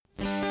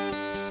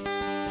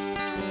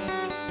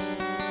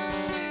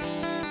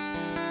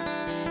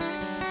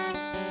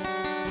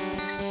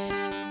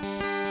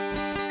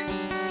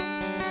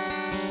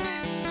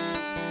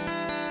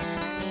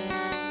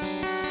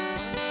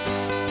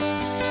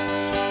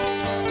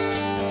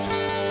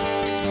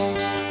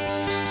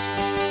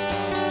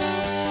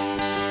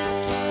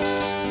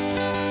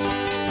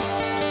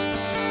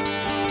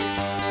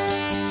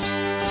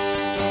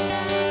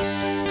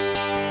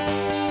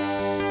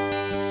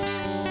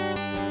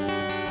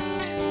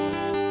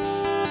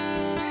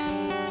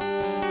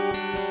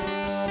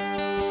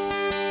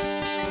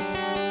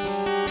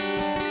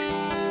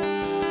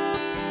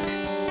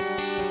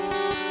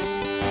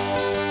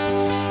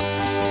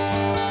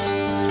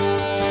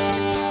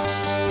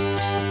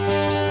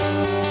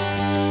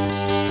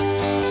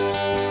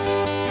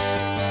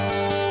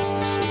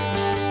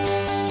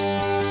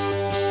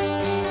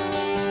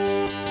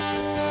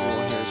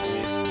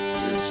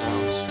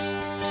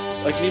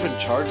can even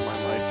charge my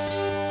mic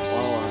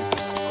while I'm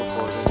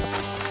recording.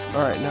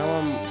 Alright, now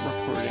I'm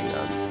recording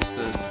on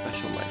the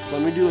special mic. So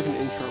let me do like an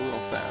intro real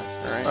fast.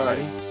 Alright,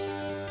 ready?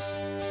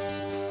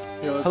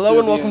 Yeah, Hello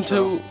and welcome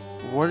to...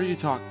 What are you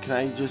talking? Can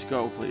I just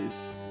go,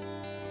 please?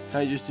 Can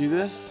I just do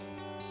this?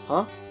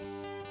 Huh?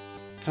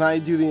 Can I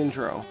do the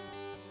intro?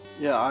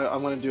 Yeah,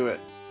 I'm gonna do it.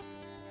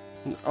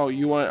 Oh,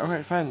 you want it?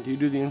 Alright, fine. You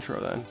do the intro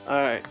then.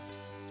 Alright.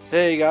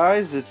 Hey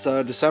guys, it's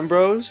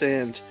Decembros,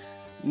 and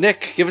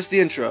Nick, give us the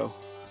intro.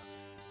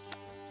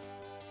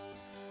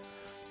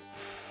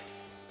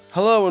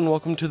 Hello and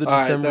welcome to the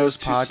Decembros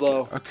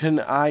podcast. Can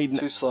I?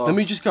 Too slow. Let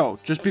me just go.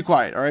 Just be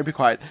quiet. All right, be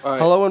quiet. All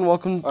right. Hello and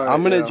welcome. All right,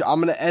 I'm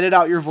gonna edit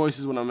out your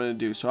voices when I'm gonna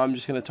do. So I'm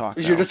just gonna talk.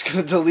 You're now. just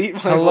gonna delete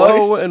my Hello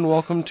voice? and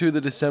welcome to the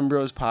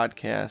Decembros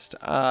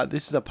podcast.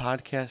 This is a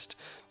podcast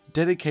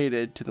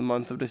dedicated to the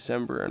month of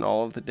December and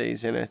all of the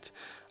days in it.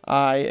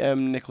 I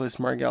am Nicholas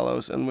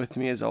Margelos, and with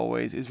me, as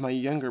always, is my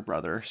younger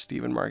brother,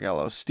 Steven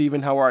Margelos.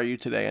 Steven, how are you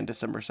today on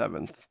December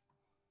 7th?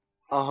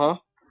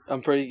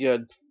 I'm pretty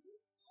good.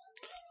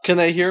 Can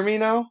they hear me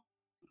now?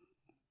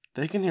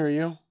 They can hear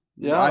you.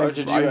 Yeah, I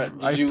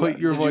put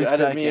your voice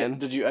back in.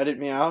 Did you edit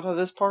me out of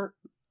this part?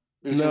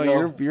 No,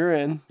 you're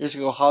in. You're just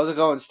gonna go, how's it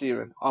going,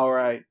 Steven?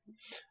 Alright.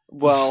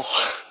 Well...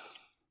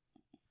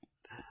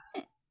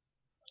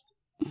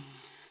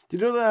 Did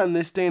you know that on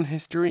this day in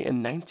history,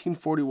 in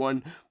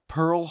 1941,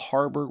 Pearl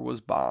Harbor was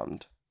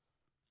bombed?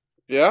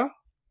 Yeah?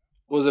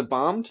 Was it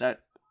bombed?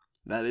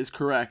 That is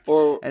correct.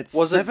 Or at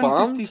was it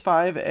bombed?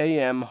 7:55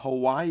 a.m.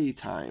 Hawaii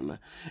time,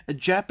 a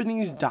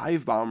Japanese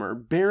dive bomber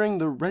bearing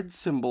the red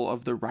symbol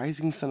of the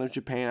rising sun of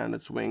Japan on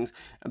its wings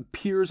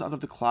appears out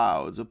of the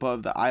clouds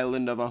above the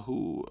island of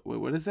Oahu.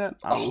 Wait, what is that?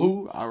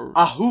 Oahu?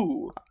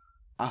 Oahu?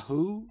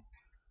 Oahu?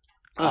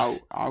 I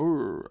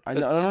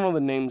don't know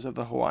the names of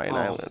the Hawaiian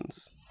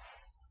islands.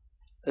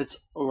 It's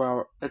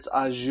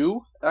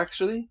Aju,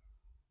 actually.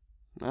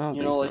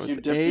 You know, like so. you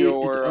It's dip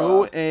your... It's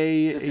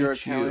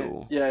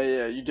O-A-H-U.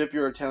 Yeah. You dip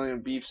your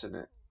Italian beefs in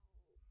it.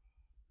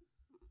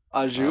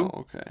 Aju? Oh,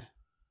 okay.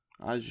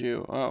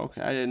 Aju. Oh,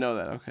 okay. I didn't know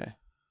that. Okay.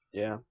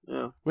 Yeah.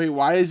 Wait,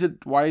 why is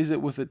it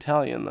with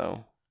Italian,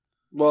 though?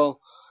 Well,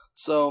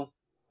 so,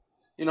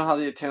 you know how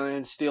the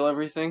Italians steal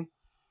everything?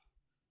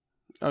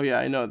 Oh, yeah,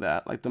 I know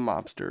that. Like the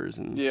mobsters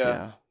and...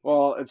 Yeah.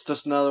 Well, it's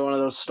just another one of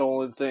those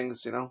stolen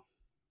things, you know?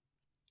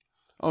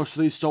 Oh,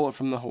 so they stole it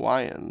from the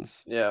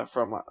Hawaiians. Yeah,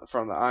 from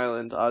the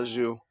island,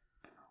 Aju.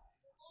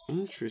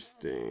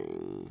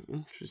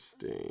 Interesting.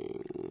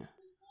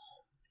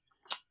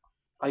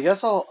 I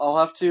guess I'll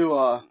have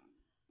to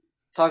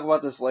talk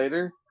about this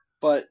later,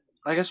 but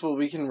I guess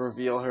we can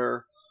reveal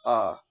her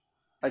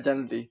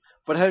identity.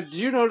 But did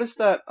you notice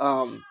that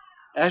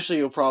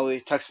Ashley will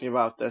probably text me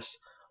about this,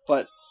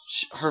 but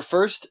her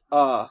first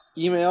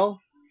email,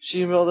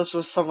 she emailed us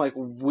with some like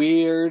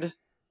weird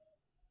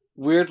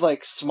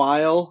like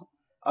smile.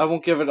 I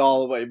won't give it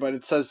all away, but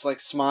it says like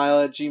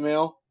smile at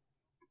Gmail.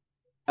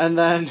 And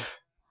then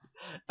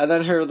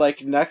her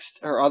like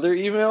her other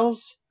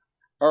emails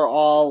are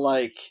all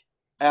like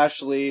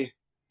Ashley,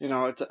 you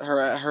know, it's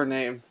her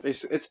name.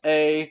 Basically, it's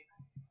A,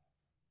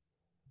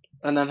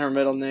 and then her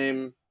middle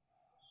name,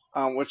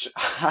 which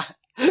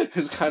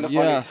is kind of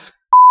funny. Yes.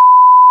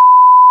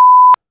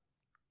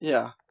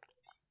 Yeah.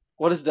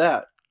 What is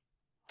that?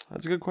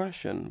 That's a good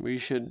question. We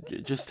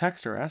should just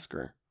text her, ask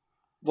her.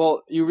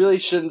 Well, you really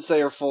shouldn't say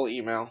her full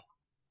email.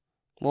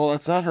 Well,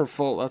 that's not her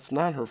full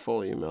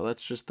email.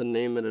 That's just the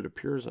name that it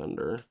appears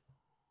under.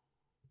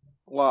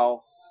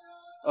 Well,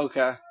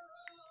 okay.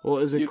 Well,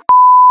 is it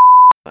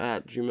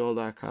at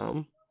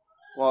gmail.com?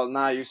 Well,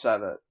 now you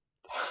said it.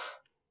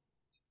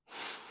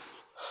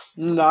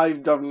 Now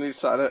you've definitely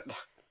said it.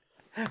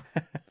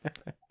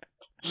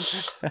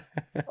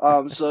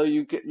 So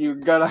you're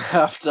gonna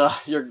have to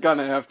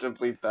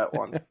bleep that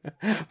one.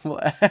 Well,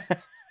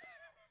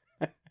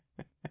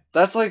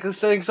 that's like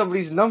saying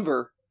somebody's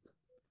number.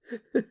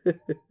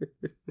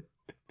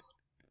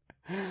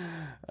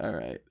 All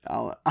right,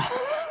 I'll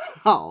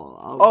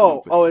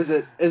is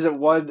it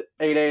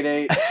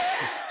 1-888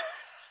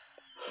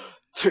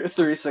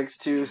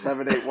 362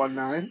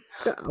 7819?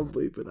 I'll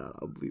bleep it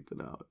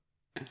out.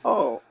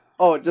 Oh,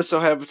 it just so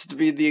happens to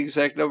be the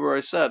exact number I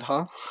said,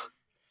 huh?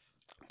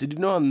 Did you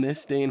know on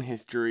this day in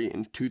history,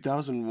 in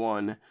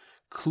 2001,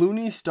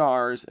 Clooney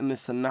stars in the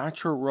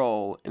Sinatra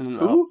role in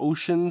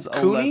Ocean's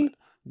 11?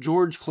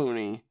 George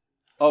Clooney.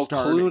 Oh,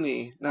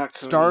 Clooney, not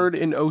Clooney. Starred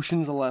in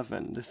Ocean's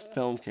 11. This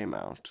film came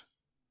out.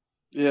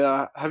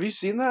 Yeah, have you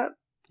seen that?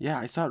 Yeah,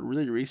 I saw it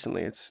really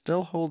recently. It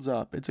still holds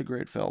up. It's a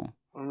great film.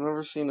 I've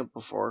never seen it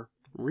before.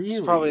 Really?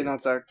 It's probably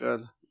not that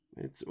good.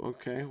 It's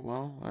okay.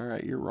 Well, all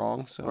right, you're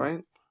wrong. So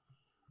right?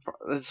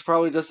 It's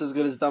probably just as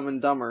good as Dumb and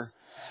Dumber.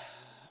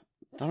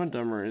 Dumb and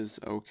Dumber is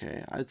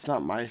okay. It's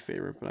not my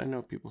favorite, but I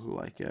know people who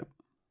like it.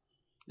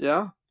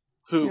 Yeah?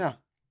 Who? Yeah.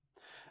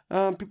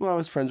 People I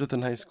was friends with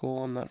in high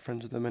school. I'm not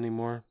friends with them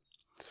anymore.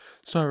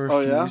 So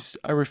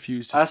I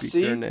refuse to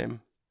speak their name.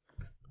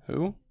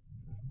 Who?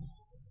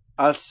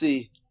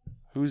 SC.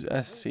 Who's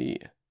SC?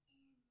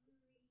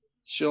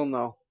 She'll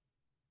know.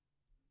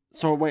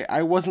 So wait,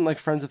 I wasn't like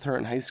friends with her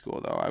in high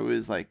school though. I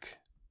was like,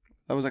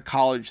 that was a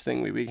college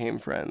thing. We became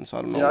friends. So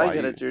I don't know why. I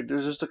get it, dude.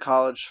 There's just a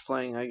college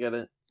fling. I get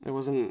it. It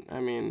wasn't.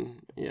 I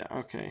mean, yeah.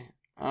 Okay.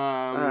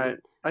 All right,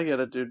 I get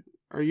it, dude.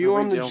 Are you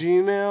on the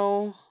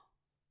Gmail?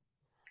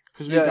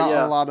 Because we got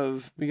a lot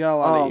of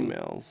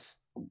emails.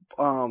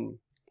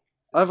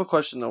 I have a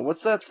question though.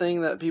 What's that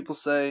thing that people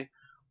say?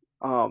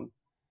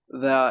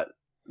 That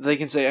they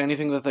can say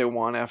anything that they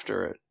want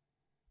after it.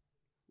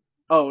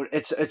 Oh,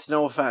 it's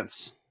no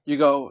offense. You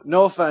go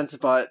no offense,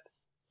 but,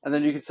 and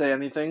then you can say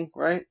anything,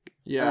 right?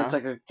 Yeah. And it's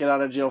like a get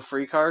out of jail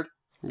free card.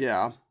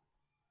 Yeah.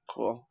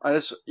 Cool. I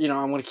just,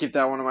 I'm gonna keep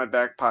that one in my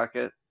back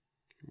pocket.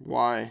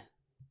 Why?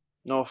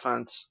 No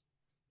offense,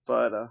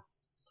 but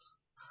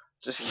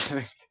just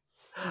kidding.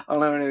 I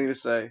don't have anything to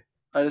say.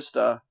 I just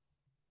I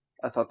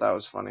thought that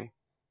was funny.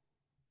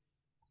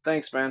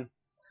 Thanks, man.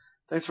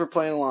 Thanks for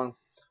playing along.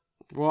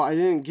 Well, I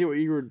didn't get what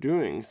you were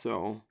doing,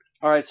 so.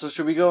 Alright, so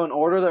should we go in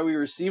order that we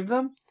received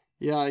them?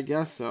 Yeah, I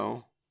guess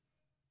so.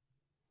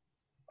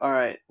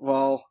 Alright,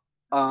 well,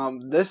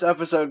 this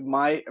episode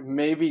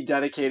may be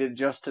dedicated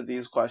just to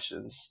these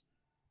questions.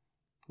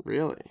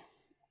 Really?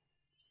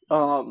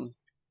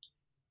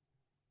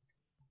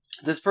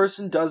 This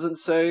person doesn't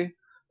say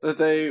that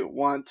they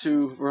want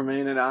to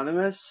remain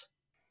anonymous,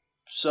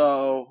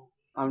 so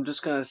I'm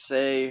just gonna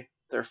say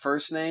their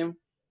first name,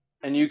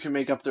 and you can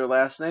make up their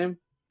last name.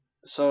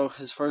 So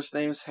his first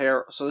name's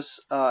Harold. So this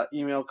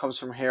email comes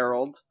from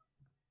Harold.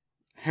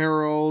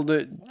 Harold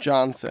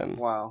Johnson.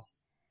 Wow.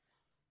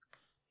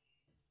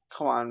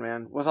 Come on,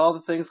 man. With all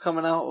the things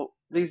coming out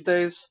these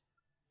days,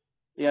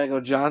 you gotta go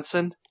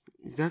Johnson.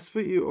 That's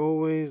all you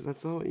always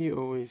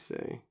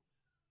say.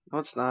 No,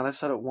 it's not. I've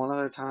said it one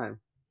other time.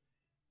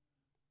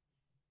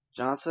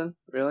 Johnson?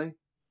 Really?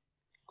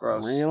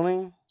 Gross.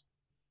 Really?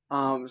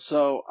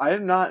 So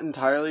I'm not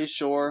entirely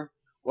sure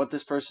what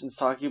this person's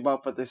talking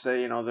about, but they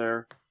say,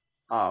 they're,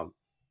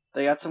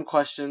 they got some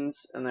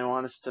questions and they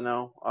want us to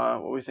know,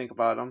 what we think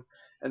about them.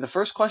 And the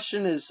first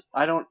question is,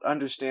 I don't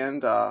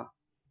understand,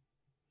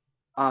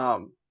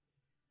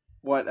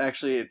 what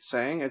actually it's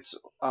saying. It's,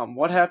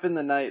 what happened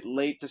the night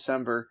late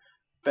December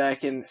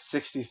back in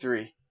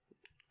 1963?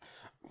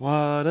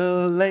 What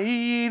a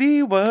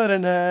lady, what a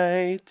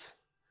night.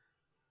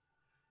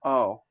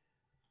 Oh.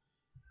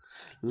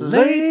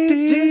 Late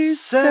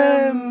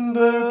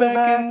December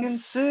back in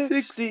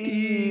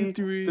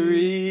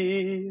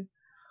 1963.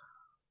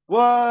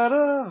 What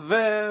a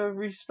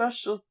very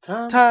special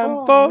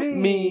time for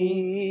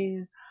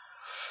me.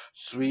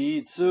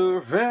 Sweet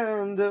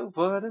surrender,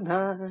 what a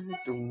night.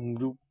 Doom,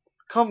 doom.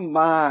 Come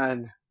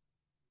on.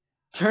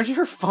 Turn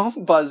your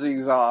phone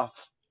buzzings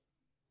off.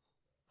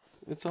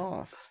 It's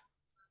off.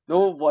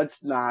 No,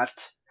 it's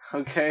not.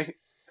 Okay?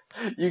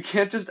 You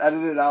can't just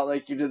edit it out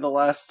like you did the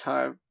last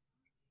time.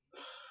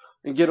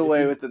 And get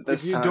away with it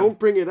this time. If you don't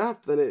bring it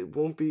up, then it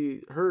won't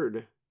be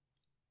heard.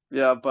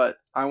 Yeah, but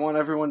I want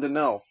everyone to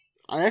know.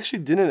 I actually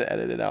didn't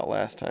edit it out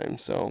last time,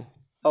 so.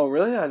 Oh,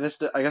 really? I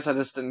guess I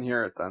just didn't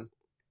hear it then.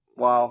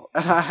 Wow.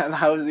 And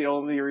that was the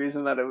only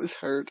reason that it was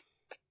heard.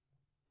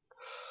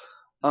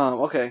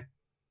 Okay.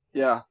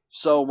 Yeah.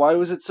 So why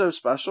was it so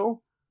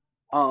special?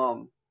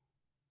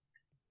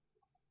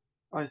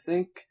 I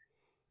think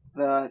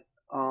that,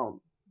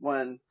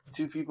 when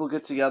two people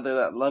get together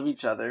that love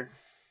each other,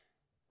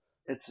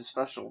 it's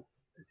special.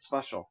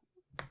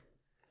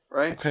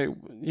 Right? Okay,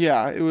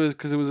 yeah, it was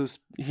because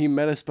he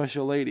met a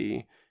special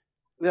lady.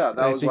 Yeah,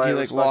 that was why he it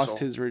was lost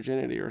special. his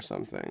virginity or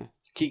something.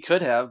 He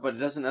could have, but it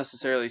doesn't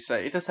necessarily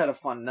say. He just had a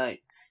fun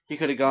night. He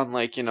could have gone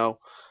like,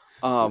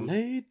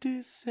 Late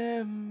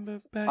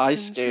December back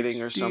ice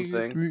skating or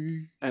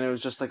something, and it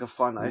was just like a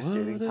fun ice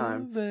skating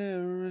time.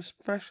 Very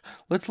special.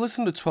 Let's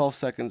listen to 12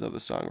 seconds of the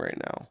song right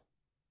now,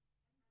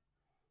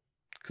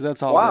 because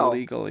that's all we're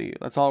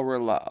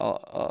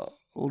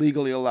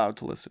legally allowed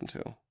to listen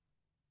to.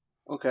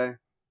 Okay.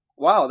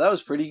 Wow, that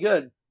was pretty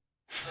good.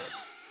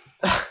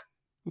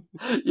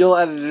 You'll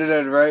edit it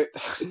in, right?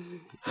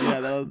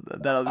 Yeah,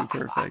 that'll be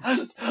perfect.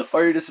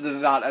 Or you're just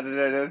not edit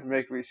it in and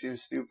make me seem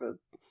stupid.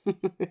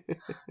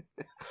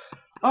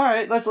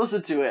 Alright, let's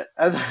listen to it.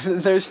 And then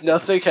there's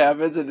nothing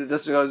happens and it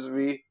just goes to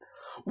me.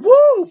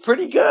 Woo!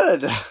 Pretty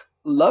good!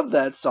 Love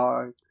that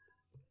song.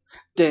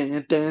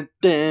 Dun, dun,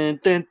 dun,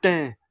 dun,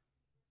 dun.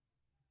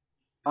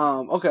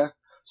 Okay.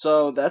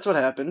 So that's what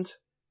happened.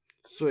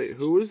 So wait,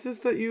 who is this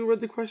that you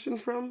read the question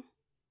from?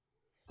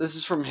 This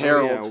is from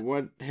Harold. Oh, yeah,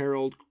 what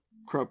Harold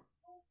Krupp?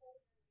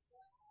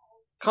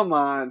 Come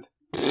on.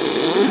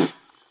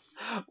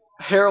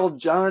 Harold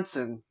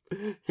Johnson.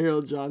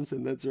 Harold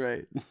Johnson, that's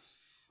right.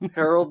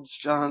 Harold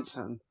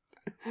Johnson.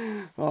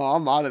 Oh,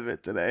 I'm out of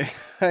it today.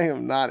 I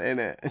am not in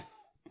it.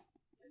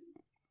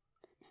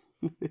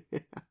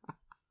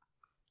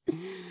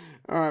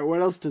 Alright,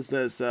 what else does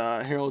this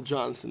Harold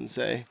Johnson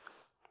say?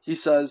 He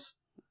says,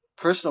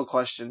 personal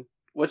question,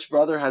 which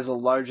brother has the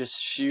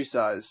largest shoe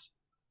size?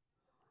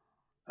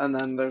 And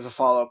then there's a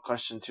follow-up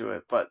question to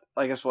it, but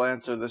I guess we'll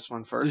answer this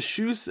one first. The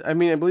shoes, I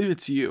believe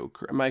it's you.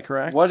 Am I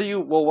correct? What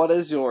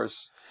is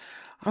yours?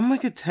 I'm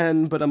like a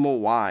 10, but I'm a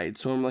wide,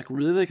 so I'm like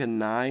really like a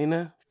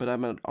 9, but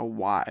I'm a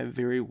wide, a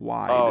very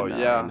wide 9.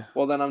 Yeah.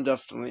 Well, then I'm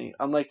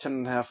like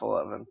 10.5,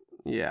 11.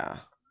 Yeah.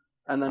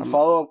 And then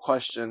follow-up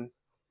question.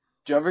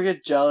 Do you ever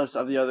get jealous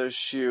of the other's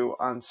shoe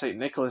on St.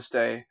 Nicholas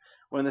Day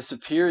when the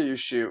superior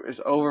shoe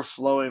is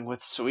overflowing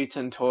with sweets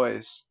and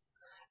toys?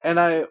 And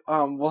I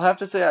will have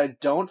to say I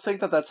don't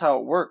think that that's how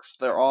it works.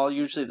 They're all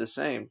usually the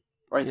same,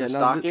 right? Yeah, the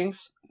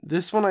stockings?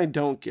 This one I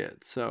don't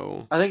get,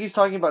 so... I think he's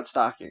talking about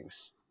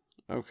stockings.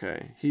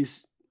 Okay. He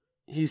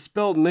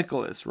spelled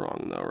Nicholas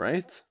wrong, though,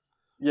 right?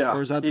 Yeah,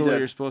 or is that the way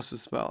you're supposed to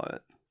spell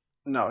it?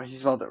 No, he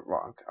spelled it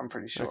wrong, I'm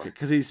pretty sure. Okay,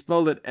 because he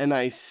spelled it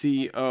Nicolaus.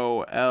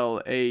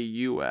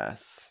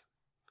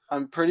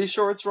 I'm pretty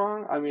sure it's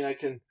wrong. I mean, I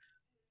can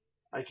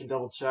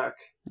double check.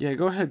 Yeah,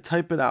 go ahead,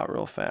 type it out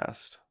real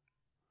fast.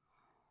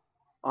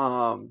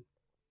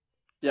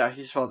 Yeah,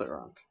 he spelled it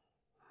wrong.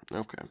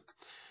 Okay.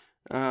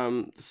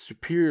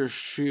 Superior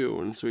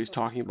shoe, and so he's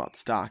talking about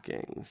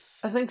stockings.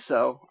 I think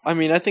so. I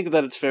mean, I think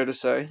that it's fair to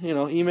say.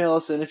 Email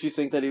us in if you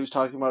think that he was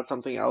talking about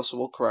something else,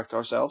 we'll correct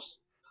ourselves.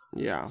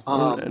 Yeah,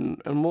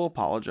 and we'll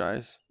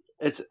apologize.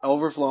 It's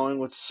overflowing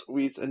with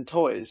sweets and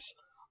toys.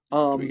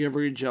 Do we get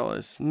very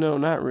jealous? No,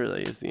 not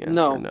really is the answer.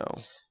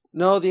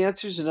 No, the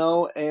answer is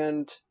no,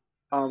 and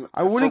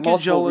I wouldn't get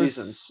jealous.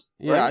 Reasons,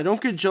 yeah, right? I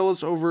don't get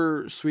jealous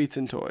over sweets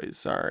and toys,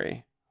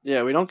 sorry.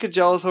 Yeah, we don't get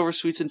jealous over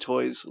sweets and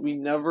toys. We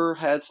never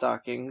had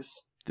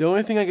stockings. The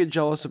only thing I get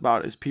jealous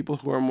about is people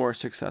who are more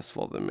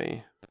successful than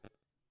me.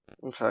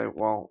 Okay,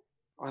 well,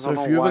 I don't know.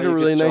 So if you have like a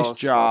really nice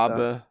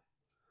job,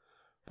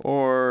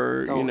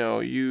 or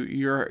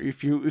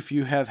if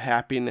you have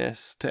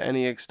happiness to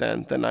any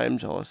extent, then I'm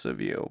jealous of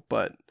you.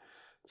 But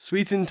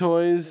sweets and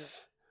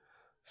toys,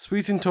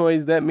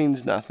 that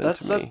means nothing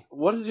to me.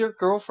 What does your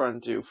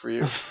girlfriend do for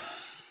you? Does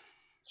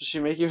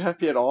she make you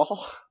happy at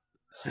all?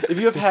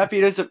 If you have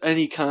happiness of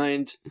any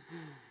kind,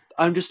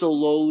 I'm just a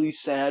lowly,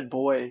 sad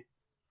boy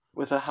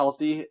with a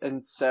healthy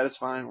and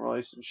satisfying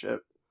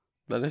relationship.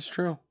 That is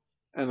true.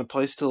 And a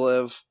place to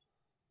live,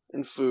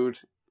 and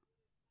food.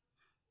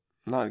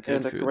 Not good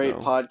and food, a great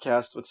though.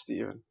 podcast with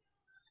Steven.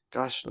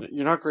 Gosh,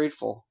 you're not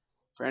grateful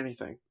for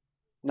anything.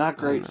 Not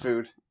great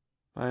food.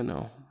 I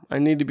know. I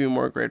need to be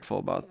more grateful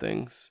about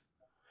things.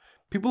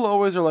 People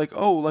always are like,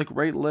 oh, like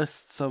write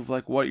lists of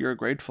like what you're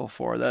grateful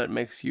for that it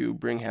makes you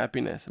bring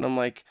happiness. And I'm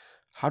like,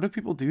 how do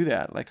people do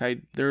that? Like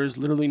there is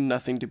literally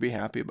nothing to be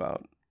happy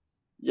about.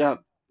 Yeah,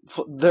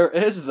 there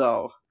is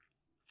though.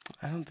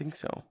 I don't think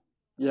so.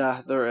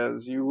 Yeah, there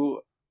is.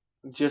 You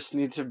just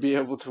need to be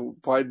able to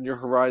widen your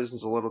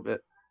horizons a little bit.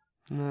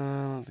 No,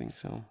 I don't think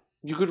so.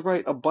 You could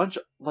write a bunch,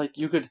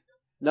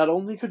 not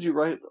only could you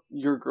write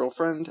your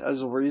girlfriend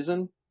as a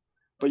reason,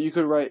 but you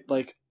could write,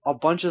 a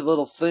bunch of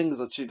little things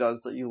that she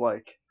does that you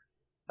like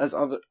as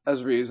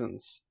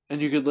reasons.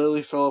 And you could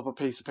literally fill up a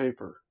piece of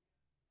paper.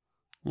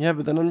 Yeah,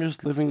 but then I'm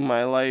just living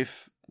my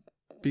life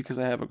because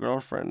I have a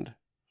girlfriend.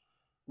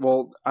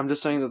 Well, I'm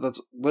just saying that that's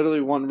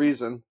literally one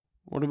reason.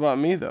 What about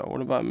me, though?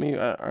 What about me?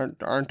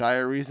 Aren't I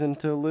a reason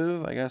to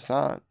live? I guess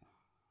not.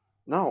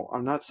 No,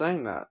 I'm not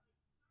saying that.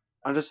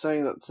 I'm just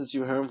saying that since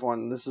you have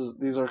one,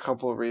 these are a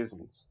couple of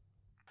reasons.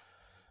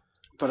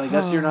 But I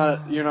guess you're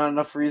not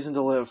enough reason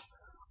to live.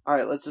 All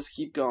right, let's just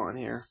keep going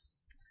here.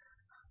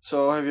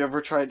 So, have you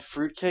ever tried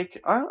fruitcake?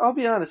 I'll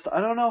be honest,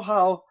 I don't know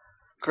how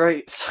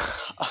great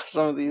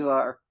some of these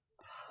are.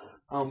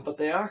 But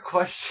they are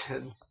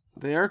questions.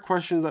 They are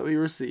questions that we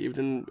received,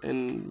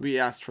 and we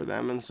asked for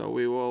them, and so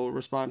we will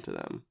respond to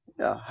them.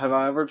 Yeah. Have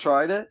I ever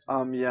tried it?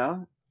 Yeah.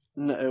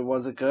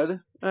 Was it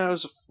good?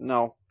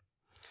 No.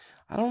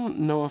 I don't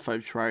know if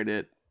I've tried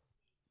it,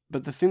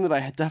 but the thing that I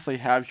definitely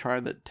have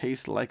tried that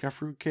tastes like a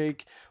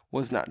fruitcake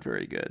was not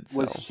very good. So.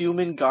 Was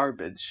human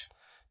garbage.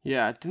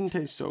 Yeah, it didn't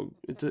taste so...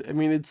 I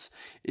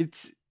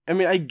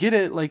get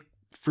it, like,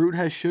 fruit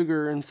has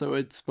sugar, and so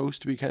it's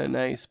supposed to be kind of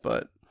nice,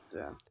 but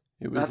yeah,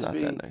 it was not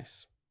that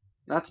nice.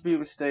 Not to be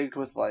mistaken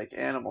with,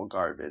 animal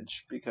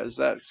garbage, because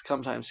that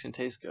sometimes can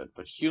taste good,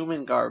 but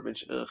human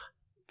garbage, ugh.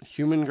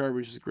 Human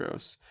garbage is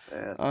gross.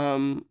 Bad.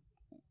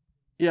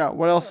 Yeah,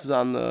 what else is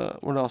on the...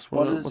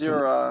 What is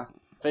your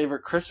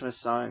favorite Christmas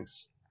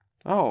songs?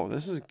 Oh,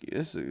 this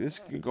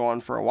could go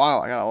on for a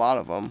while. I got a lot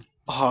of them.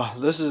 Oh,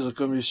 this is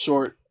going to be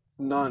short.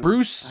 None.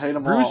 Bruce I hate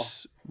them all.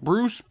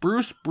 Bruce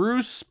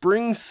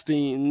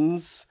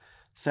Springsteen's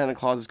Santa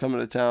Claus is Coming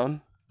to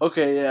Town.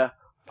 Okay, yeah.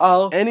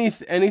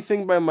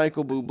 Anything by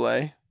Michael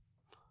Bublé.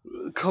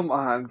 Come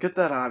on, get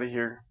that out of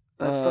here.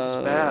 That stuff's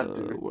bad,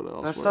 dude. What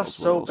else? That stuff's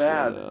so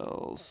bad. What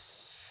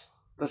else?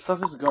 That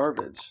stuff is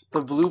garbage.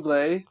 The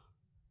Bublé,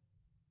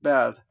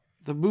 bad.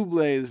 The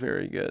Bublé is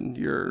very good.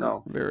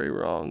 You're very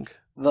wrong.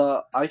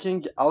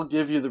 I'll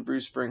give you the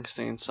Bruce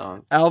Springsteen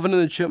song. Alvin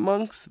and the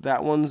Chipmunks.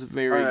 That one's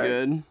very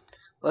good.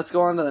 Let's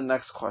go on to the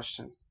next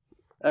question.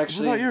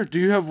 Actually, what about do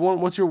you have one?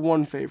 What's your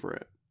one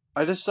favorite?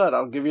 I just said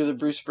I'll give you the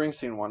Bruce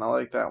Springsteen one. I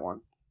like that one.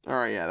 All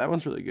right, yeah, that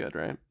one's really good,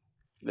 right?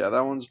 Yeah,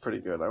 that one's pretty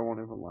good. I won't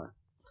even lie.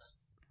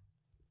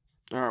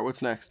 All right,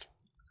 what's next?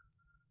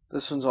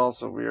 This one's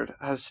also weird.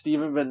 Has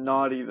Steven been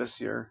naughty this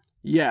year?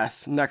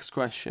 Yes. Next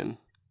question.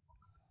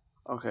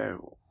 Okay.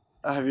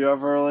 Have you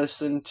ever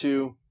listened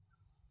to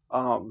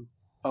some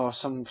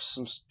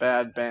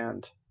bad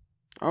band?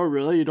 Oh,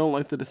 really? You don't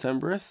like the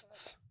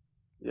Decemberists?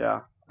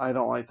 Yeah, I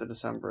don't like the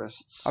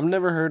Decemberists. I've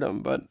never heard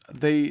them, but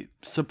they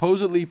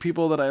supposedly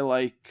people that I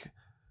like,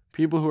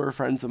 people who are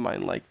friends of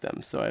mine like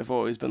them. So I've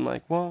always been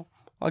like, well,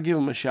 I'll give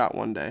them a shot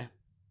one day.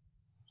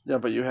 Yeah,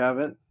 but you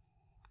haven't?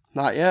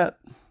 Not yet.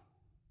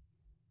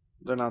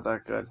 They're not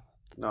that good.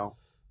 No.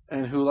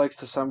 And who likes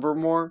December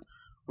more?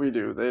 We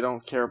do. They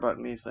don't care about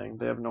anything.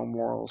 They have no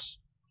morals.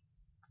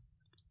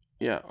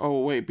 Yeah.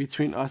 Oh, wait.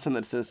 Between us and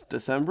the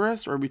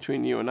Decemberists, or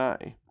between you and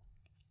I?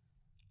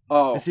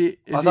 Oh, I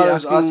thought it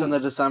was us and the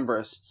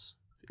Decemberists.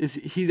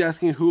 He's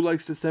asking who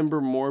likes December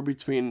more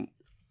between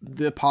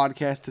the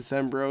podcast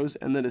Decembros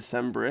and the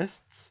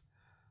Decemberists?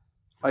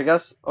 I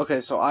guess. Okay,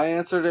 so I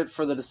answered it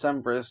for the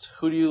Decemberist.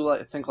 Who do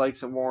you think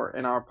likes it more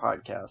in our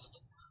podcast?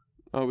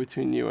 Oh,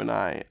 between you and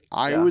I.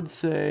 I would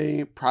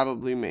say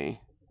probably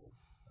me.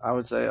 I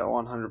would say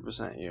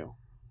 100% you.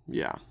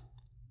 Yeah.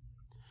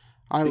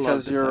 I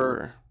love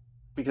December.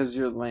 Because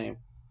you're lame.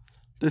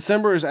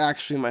 December is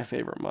actually my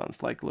favorite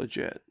month, like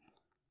legit.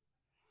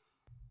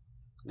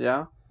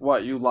 Yeah?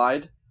 What, you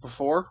lied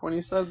before when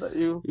you said that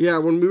you... Yeah,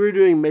 when we were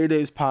doing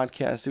Mayday's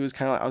podcast, it was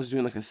kind of like I was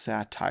doing like a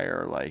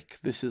satire, like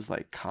this is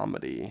like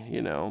comedy,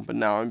 you know, but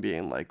now I'm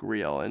being like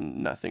real and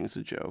nothing's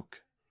a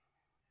joke.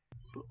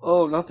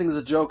 Oh, nothing's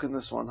a joke in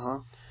this one, huh?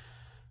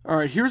 All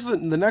right, here's the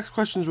next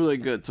question is really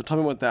good, so tell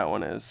me what that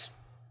one is.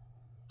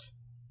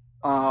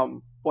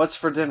 What's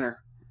for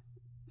dinner?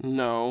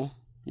 No,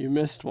 you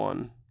missed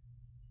one.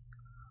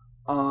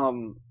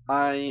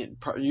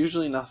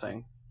 Usually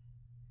nothing.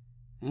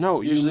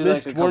 No, usually you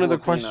missed like one of the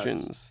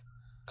questions. questions.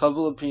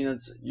 Couple of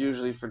peanuts,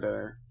 usually for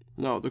dinner.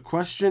 No, the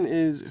question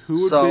is who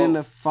would win in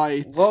a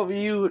fight.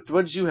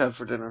 What'd you have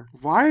for dinner?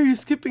 Why are you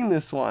skipping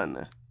this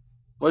one?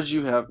 What'd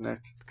you have,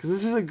 Nick? Because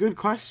this is a good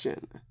question.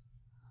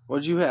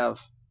 What'd you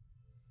have?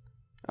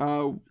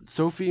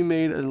 Sophie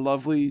made a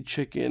lovely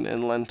chicken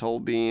and lentil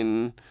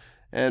bean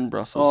and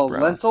Brussels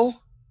sprouts.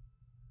 Lentil?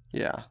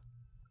 Yeah.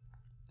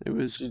 It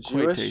was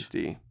quite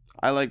tasty.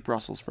 I like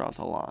Brussels sprouts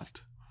a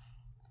lot.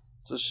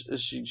 So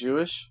is she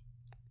Jewish?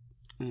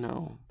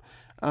 No.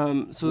 So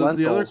Lentils,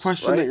 the other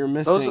question that you're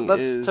missing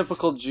is... That's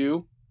typical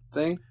Jew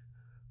thing.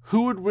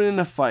 Who would win in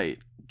a fight?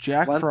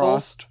 Jack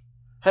Frost?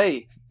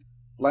 Hey,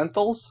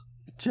 lentils?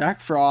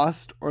 Jack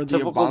Frost or the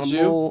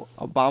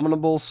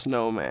abominable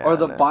snowman? Or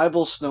the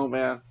Bible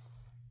snowman?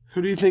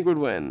 Who do you think would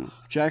win?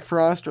 Jack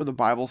Frost or the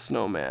Bible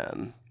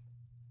snowman?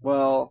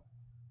 Well,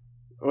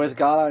 with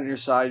God on your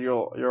side,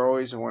 you're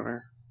always a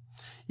winner.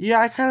 Yeah,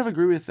 I kind of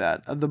agree with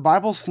that. The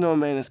Bible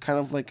snowman is kind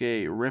of like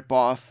a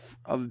ripoff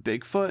of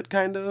Bigfoot,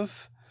 kind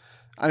of.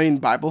 I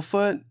mean,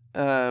 Biblefoot.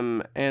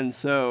 And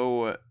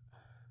so,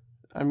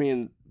 I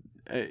mean,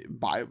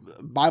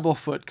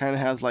 Biblefoot kind of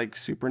has like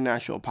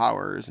supernatural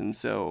powers, and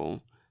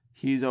so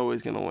he's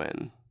always going to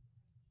win.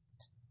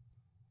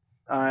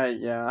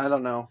 Yeah, I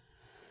don't know.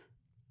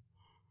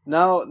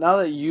 Now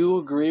that you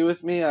agree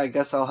with me, I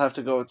guess I'll have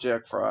to go with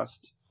Jack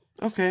Frost.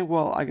 Okay,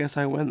 well, I guess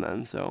I win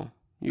then, so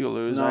you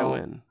lose, I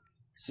win.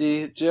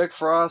 See, Jack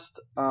Frost,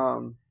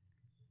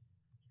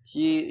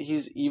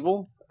 he's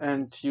evil,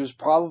 and he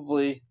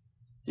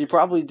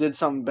probably did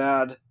something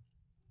bad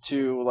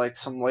to like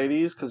some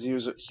ladies because he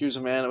was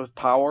a man with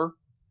power.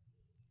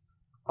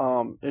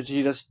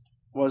 He just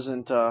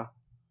wasn't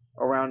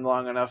around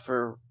long enough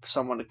for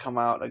someone to come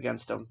out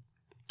against him.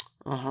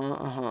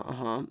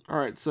 All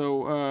right,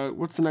 so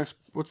what's the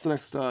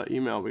next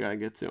email we gotta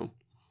get to?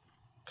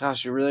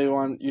 Gosh, you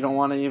don't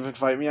want to even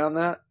fight me on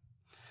that?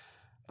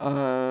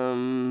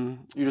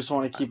 You just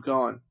want to keep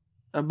going.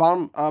 A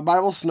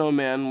Bible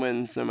snowman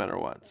wins no matter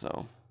what,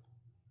 so.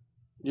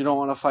 You don't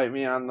want to fight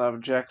me on the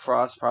Jack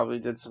Frost probably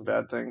did some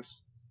bad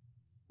things?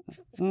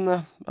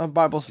 Nah, a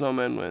Bible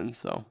snowman wins,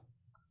 so.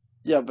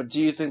 Yeah, but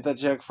do you think that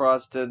Jack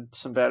Frost did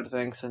some bad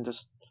things and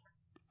just...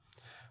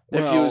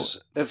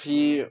 If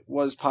he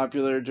was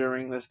popular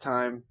during this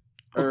time,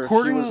 or if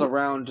he was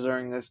around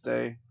during this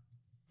day...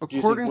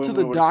 According to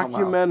the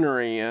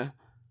documentary,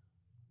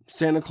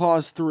 Santa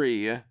Claus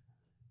 3...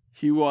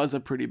 he was a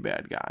pretty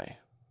bad guy.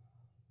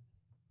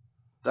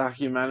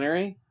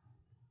 Documentary?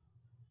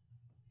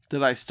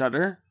 Did I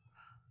stutter?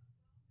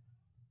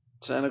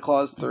 Santa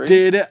Claus 3?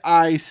 Did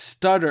I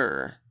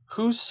stutter?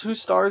 Who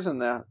stars in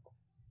that?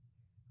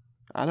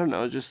 I don't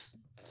know, just...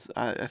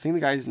 I think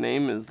the guy's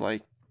name is,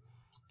 like,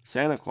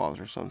 Santa Claus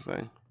or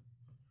something.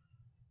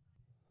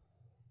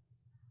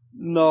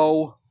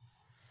 No.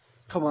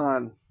 Come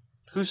on.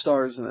 Who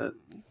stars in it?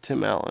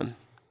 Tim Allen.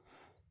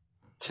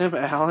 Tim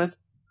Allen?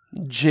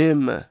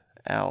 Jim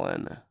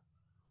Allen.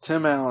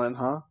 Tim Allen,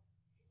 huh?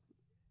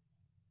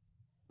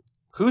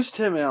 Who's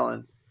Tim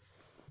Allen?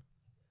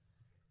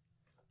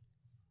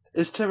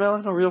 Is Tim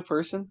Allen a real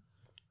person?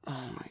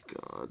 Oh my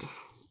god.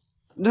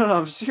 No,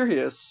 I'm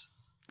serious.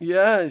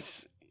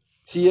 Yes.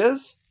 He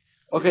is?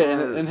 Okay,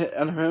 yes.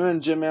 And him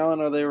and Jim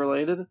Allen, are they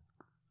related?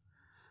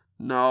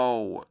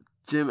 No.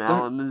 Jim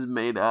Allen is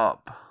made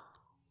up.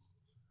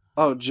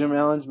 Oh, Jim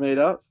Allen's made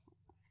up?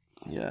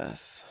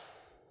 Yes.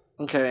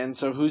 Okay, and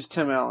so who's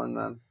Tim Allen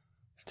then?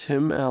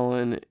 Tim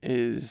Allen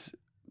is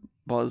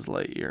Buzz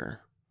Lightyear.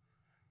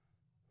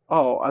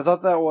 Oh, I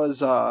thought that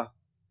was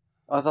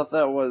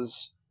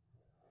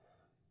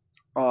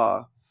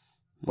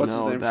what's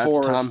his No, name? that's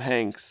Forrest. Tom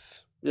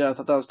Hanks. Yeah, I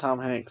thought that was Tom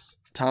Hanks.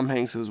 Tom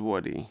Hanks is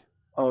Woody.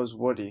 Oh, it was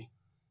Woody.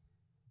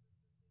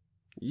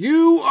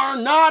 You are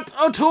not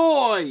a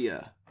toy!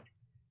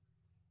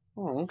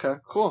 Oh, okay,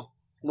 cool.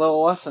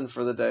 Little lesson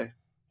for the day.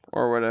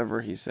 Or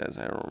whatever he says,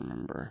 I don't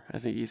remember. I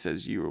think he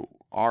says you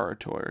are a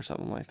toy or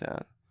something like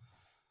that.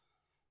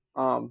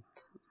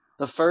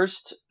 The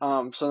first,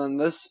 so then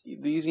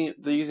these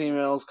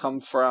emails come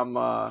from,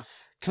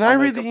 Can I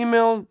read the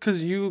email?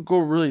 Because you go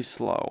really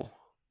slow.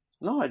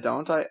 No, I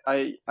don't.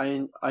 I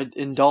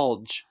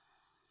indulge.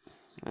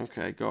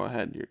 Okay, go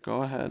ahead.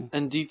 Go ahead.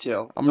 In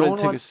detail. I'm going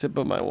to take a sip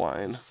of my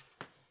wine.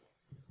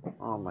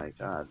 Oh my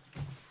god.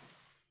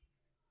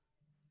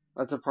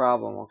 That's a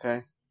problem,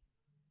 okay?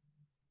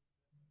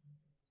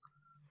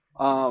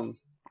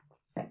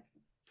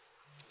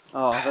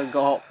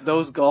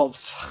 Those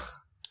gulps.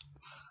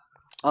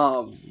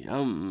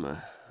 Yum.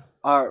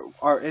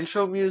 Our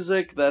intro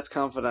music, that's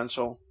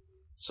confidential.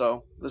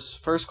 So, this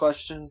first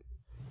question,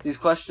 these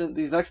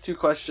next two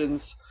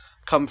questions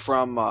come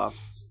from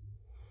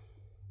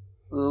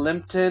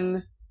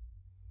Limpton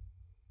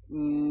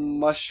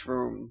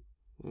Mushroom.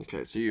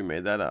 Okay, so you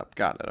made that up.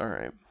 Got it. All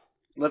right.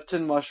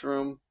 Lipton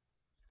Mushroom.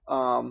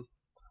 And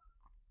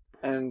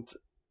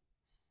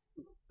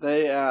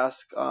they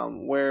ask,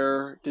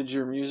 where did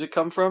your music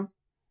come from?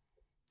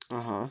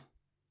 Uh-huh.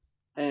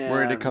 And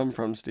where did it come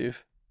from,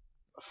 Steve?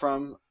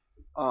 From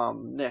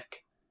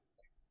Nick.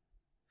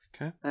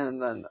 Okay.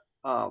 And then,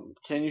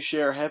 can you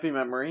share a happy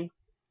memory?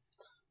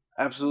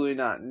 Absolutely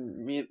not.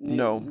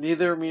 No.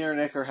 Neither me or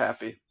Nick are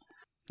happy.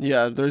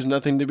 Yeah, there's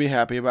nothing to be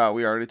happy about.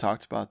 We already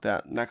talked about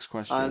that. Next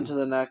question. On to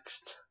the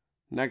next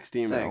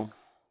email.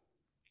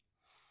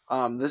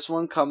 Thing. This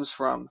one comes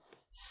from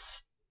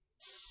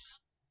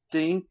Stinker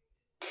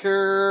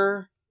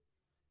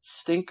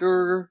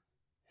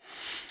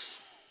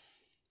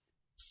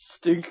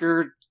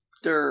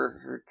Dog.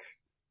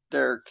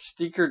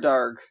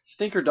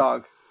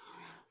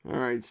 All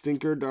right,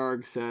 Stinker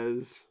Dog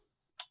says,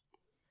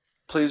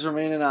 please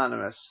remain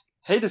anonymous.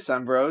 Hey,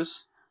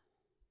 Decembros.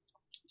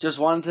 Just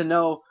wanted to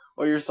know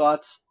what your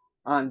thoughts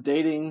on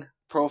dating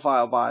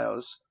profile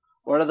bios.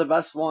 What are the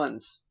best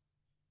ones?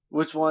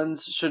 Which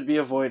ones should be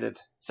avoided?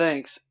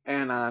 Thanks,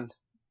 Anon.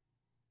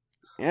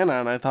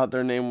 Anon, I thought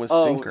their name was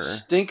Stinker.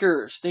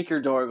 Oh,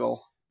 Stinker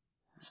Dorgle.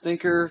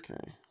 Stinker,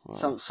 okay,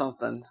 well,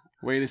 something.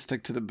 Way to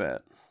stick to the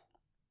bit.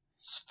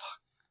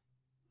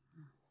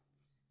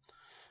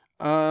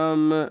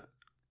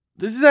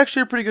 This is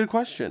actually a pretty good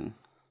question.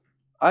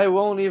 I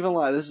won't even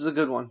lie. This is a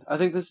good one. I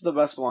think this is the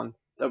best one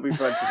that we've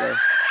read today.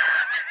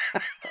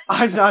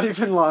 I'm not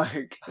even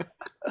lying.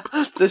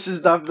 This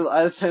is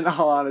definitely, in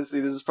all honesty,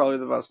 this is probably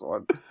the best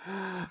one.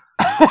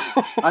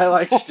 I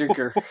like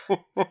Stinker.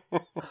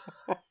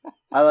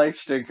 I like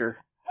Stinker.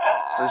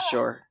 For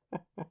sure.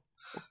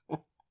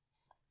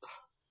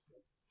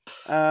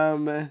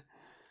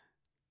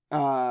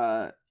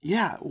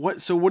 Yeah, what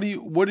do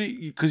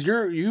you, cause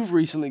you've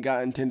recently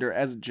gotten Tinder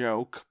as a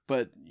joke,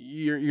 but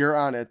you're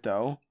on it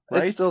though,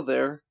 right? It's still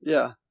there,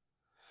 yeah.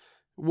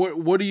 What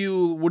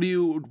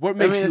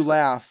makes you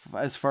laugh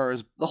as far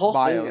as the whole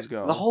bios thing,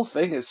 go? The whole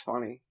thing is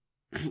funny.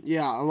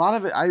 Yeah, a lot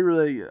of it, I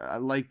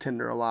like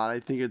Tinder a lot. I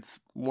think it's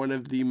one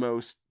of the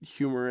most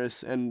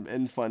humorous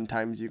and fun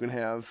times you can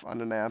have on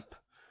an app.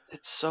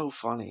 It's so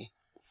funny.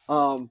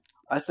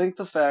 I think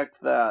the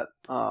fact that,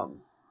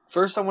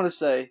 first I want to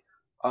say,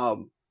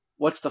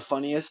 what's the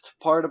funniest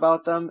part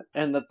about them,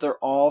 and that they're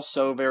all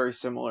so very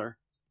similar,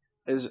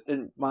 is,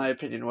 in my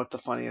opinion, what the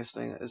funniest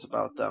thing is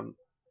about them.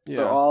 Yeah.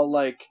 They're all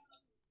like,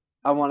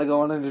 I want to go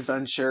on an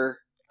adventure.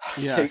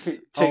 Yes.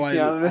 Take me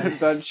on an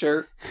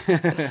adventure.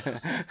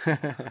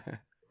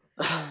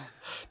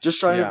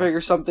 Just trying to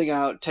figure something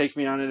out. Take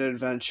me on an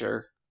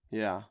adventure.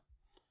 Yeah.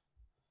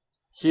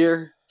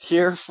 Here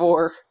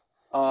for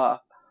a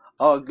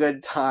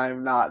good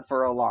time, not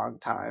for a long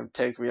time.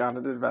 Take me on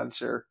an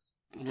adventure.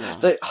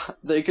 Yeah.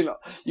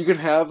 You can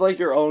have like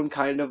your own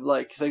kind of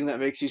like thing that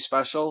makes you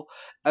special,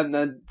 and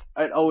then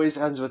it always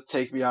ends with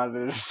take me on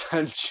an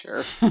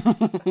adventure.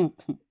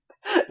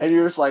 And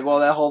you're just like, well,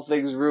 that whole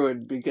thing's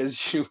ruined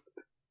because you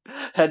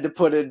had to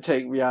put in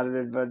take me on an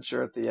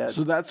adventure at the end.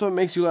 So that's what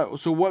makes you laugh.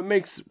 So what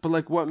makes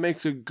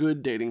a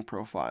good dating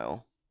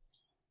profile?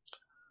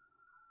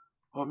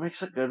 What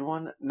makes a good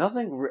one?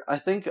 Nothing. I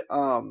think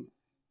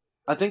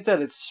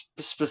that it's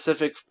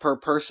specific per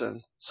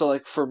person. So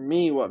like for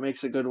me, what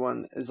makes a good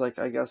one is like,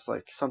 I guess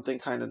like something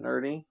kind of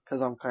nerdy, because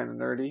I'm kind of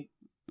nerdy.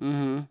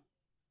 Mm-hmm.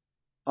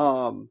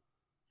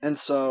 And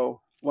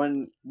so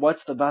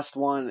what's the best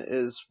one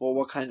is, well,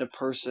 what kind of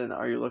person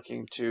are you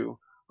looking to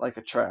like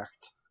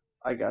attract,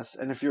 I guess.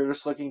 And if you're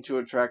just looking to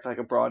attract like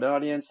a broad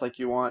audience, like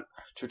you want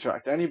to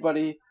attract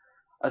anybody,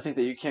 I think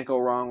that you can't go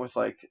wrong with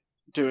like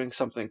doing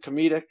something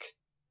comedic,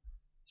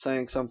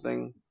 saying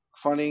something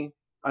funny.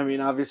 I mean,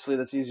 obviously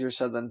that's easier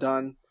said than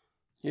done.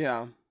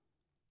 Yeah.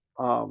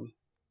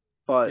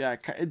 But Yeah,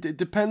 it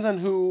depends on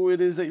who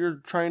it is that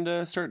you're trying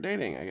to start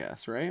dating, I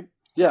guess, right?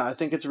 yeah, I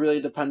think it's really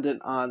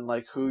dependent on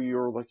like who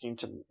you're looking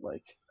to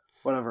like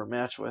whatever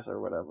match with or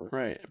whatever.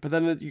 Right. But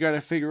then you got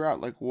to figure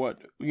out like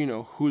what,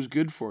 who's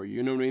good for you.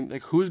 You know what I mean?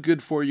 Like who's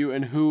good for you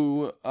and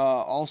who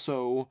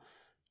also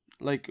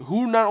like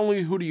not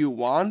only who do you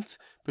want,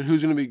 but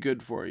who's going to be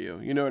good for you.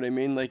 You know what I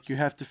mean? Like you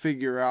have to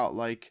figure out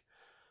like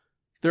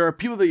there are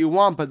people that you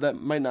want but that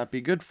might not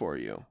be good for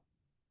you.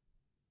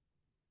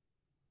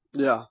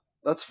 Yeah,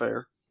 that's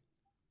fair.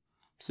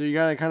 So you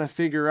got to kind of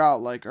figure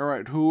out like, all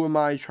right, who am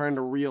I trying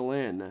to reel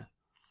in?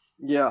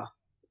 Yeah.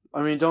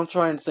 I mean, don't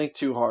try and think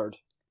too hard.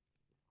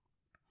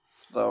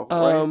 Though,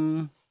 right?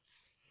 I'm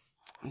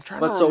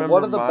trying to remember. But so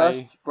what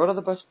are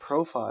the best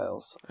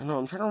profiles? I know,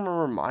 I'm trying to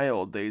remember my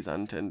old days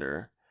on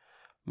Tinder.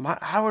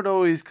 I would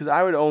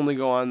only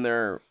go on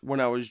there when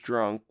I was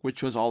drunk,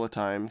 which was all the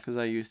time because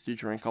I used to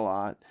drink a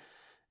lot.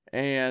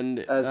 And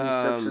As he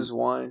sips his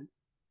wine.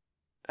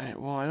 I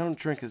don't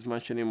drink as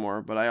much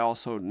anymore, but I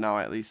also now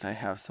at least I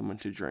have someone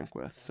to drink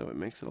with, so it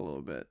makes it a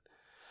little bit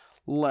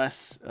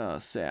less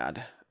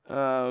sad.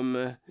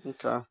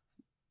 Okay.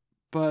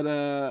 But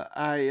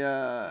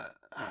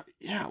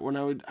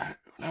when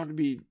I would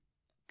be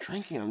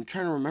drinking, I'm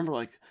trying to remember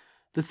like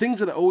the things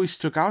that always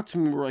stuck out to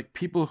me were like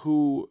people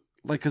who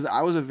like because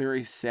I was a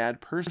very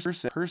sad person.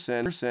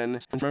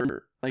 And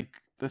remember, like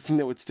the thing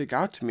that would stick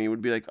out to me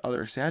would be like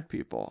other sad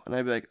people, and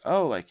I'd be like,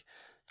 oh, like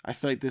I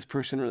feel like this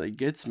person really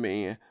gets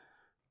me,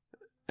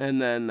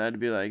 and then I'd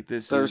be like, They're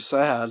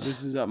sad.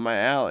 This is up my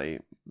alley.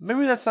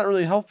 Maybe that's not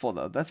really helpful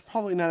though. That's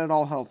probably not at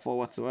all helpful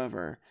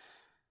whatsoever.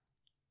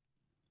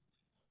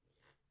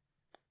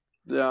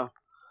 Yeah.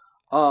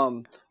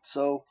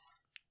 So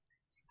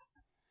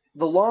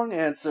the long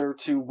answer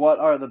to what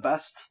are the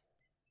best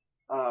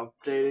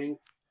dating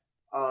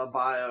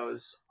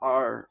bios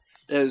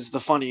is the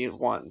funny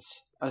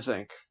ones, I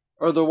think.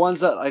 Or the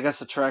ones that I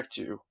guess attract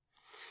you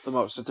the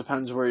most. It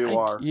depends where you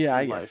are.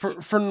 Yeah,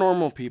 for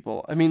normal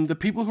people. I mean, the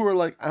people who are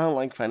like, I don't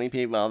like funny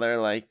people. They're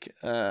like,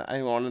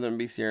 I wanted them to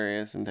be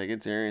serious and take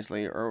it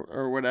seriously,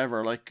 or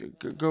whatever. Like,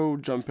 go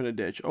jump in a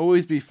ditch.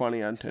 Always be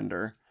funny on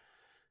Tinder.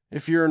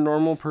 If you're a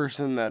normal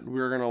person that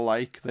we're gonna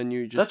like, then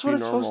you just be normal.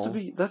 That's what it's supposed to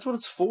be. That's what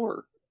it's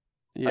for.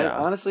 Yeah. I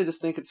honestly just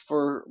think it's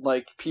for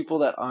like people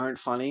that aren't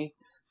funny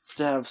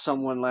to have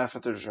someone laugh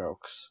at their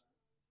jokes.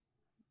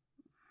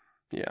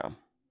 Yeah.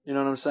 You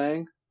know what I'm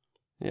saying?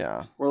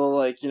 Yeah. Where they're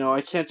like, I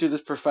can't do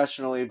this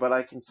professionally, but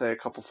I can say a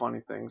couple funny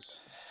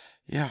things.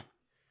 Yeah.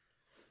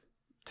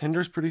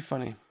 Tinder's pretty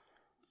funny.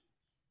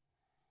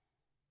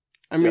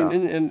 I mean,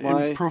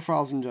 and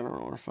profiles in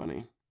general are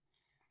funny.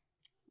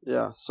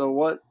 Yeah. So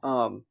what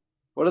are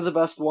the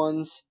best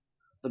ones?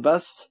 The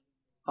best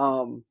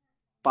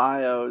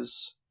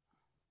bios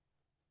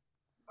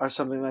are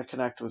something that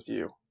connect with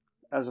you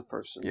as a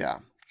person. Yeah.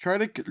 Try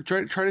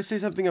to say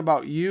something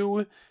about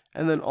you,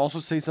 and then also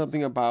say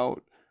something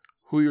about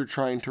who you're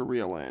trying to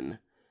reel in,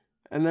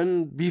 and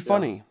then be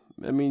funny.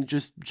 Yeah. I mean,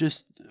 just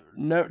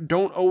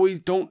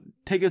don't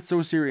take it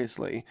so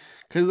seriously,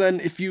 because then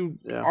if you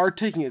are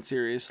taking it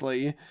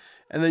seriously,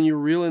 and then you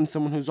reel in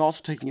someone who's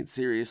also taking it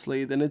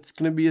seriously, then it's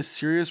gonna be a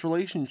serious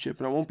relationship,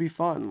 and it won't be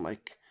fun.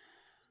 Like,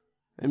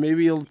 and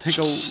maybe it'll take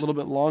a little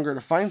bit longer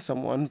to find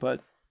someone,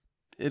 but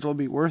it'll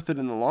be worth it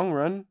in the long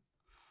run.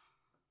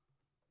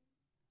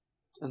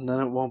 And then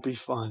it won't be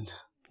fun.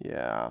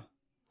 Yeah.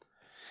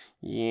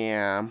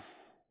 Yeah.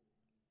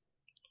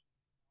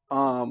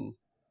 And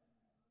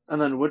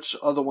then which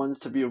are the ones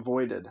to be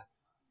avoided?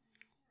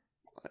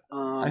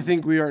 I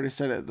think we already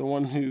said it. The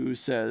one who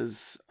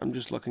says, I'm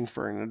just looking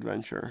for an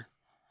adventure.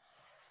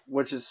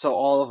 Which is, so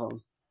all of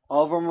them.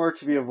 All of them are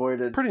to be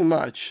avoided. Pretty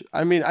much.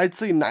 I mean, I'd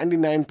say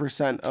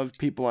 99% of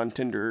people on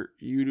Tinder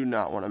you do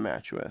not want to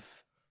match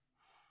with.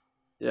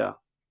 Yeah.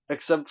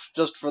 Except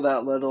just for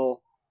that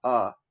little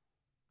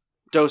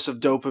dose of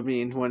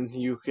dopamine when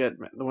you get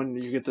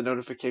the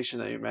notification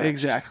that you matched.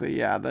 Exactly,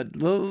 yeah. That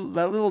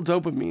little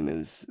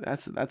dopamine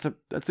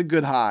that's a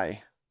good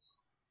high.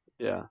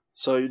 Yeah.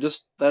 So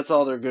that's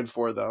all they're good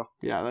for though.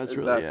 Yeah, that's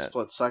really that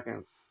split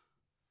second.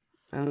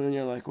 And then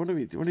you're like, what are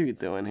we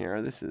doing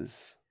here? This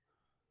is.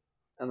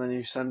 And then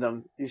you send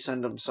them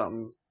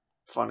something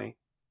funny.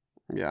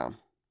 Yeah.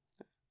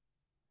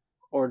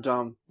 Or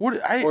dumb. Or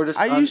just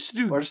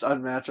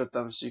unmatch with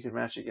them so you can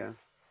match again.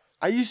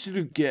 I used to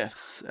do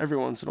GIFs every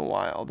once in a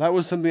while. That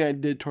was something I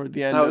did toward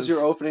the end. That was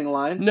your opening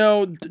line?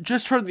 No,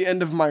 just toward the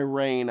end of my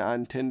reign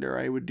on Tinder,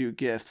 I would do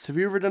GIFs. Have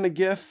you ever done a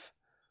GIF?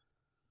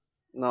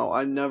 No,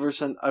 I've never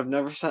sent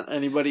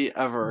anybody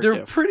ever a They're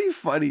GIF. Pretty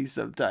funny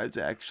sometimes,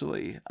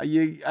 actually.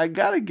 I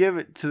gotta give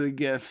it to the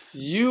GIFs.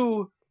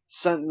 You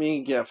sent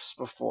me GIFs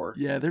before.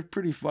 Yeah, they're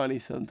pretty funny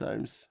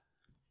sometimes.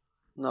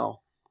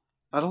 No,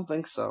 I don't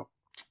think so.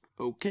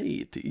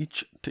 Okay, to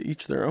each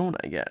their own,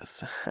 I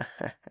guess.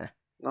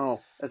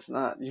 No, it's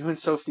not. You and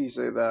Sophie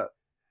say that.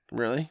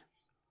 Really?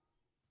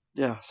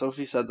 Yeah,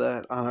 Sophie said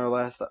that on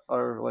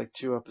our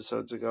 2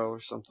 episodes ago or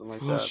something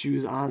like that. She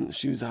was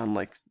on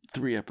like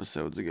 3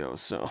 episodes ago,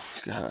 so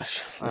gosh,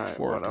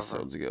 4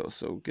 episodes ago,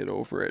 so get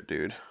over it,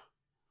 dude.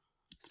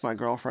 It's my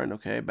girlfriend,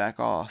 okay? Back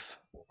off.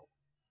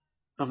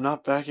 I'm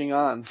not backing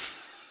on.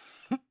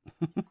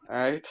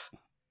 Alright?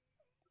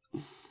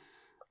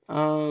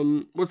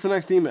 What's the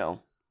next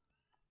email?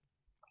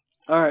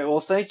 Alright, well,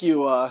 thank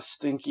you,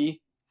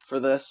 Stinky, for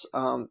this.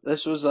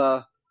 This was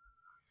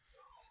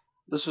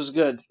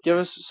good. Give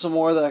us some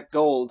more of that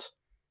gold.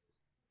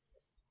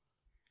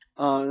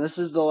 This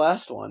is the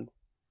last one.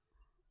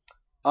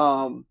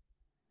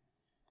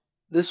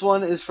 This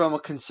one is from a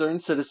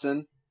concerned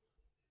citizen.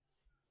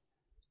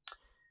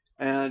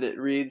 And it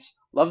reads,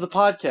 "Love the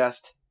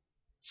podcast.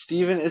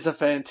 Steven is a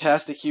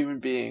fantastic human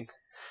being.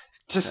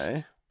 Just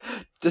Okay.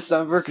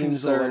 December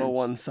Seems concerns." a little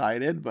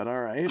one-sided, but all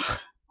right.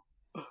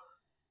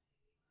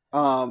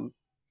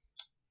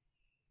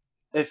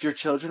 If your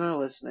children are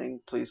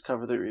listening, please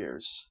cover their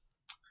ears.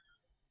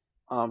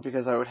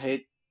 Because I would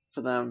hate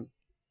for them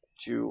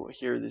to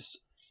hear this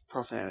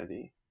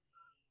profanity.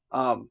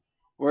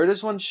 Where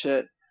does one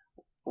shit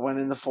when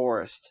in the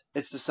forest?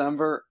 It's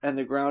December and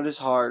the ground is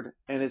hard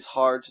and it's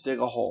hard to dig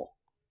a hole.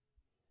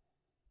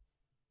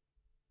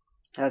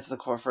 That's the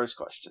first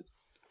question.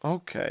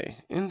 Okay,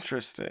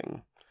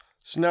 interesting.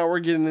 So now we're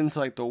getting into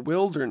like the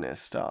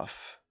wilderness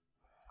stuff.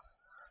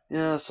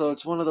 Yeah, so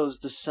it's one of those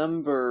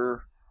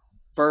December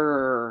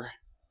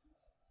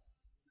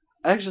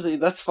Actually,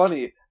 that's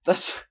funny.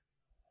 That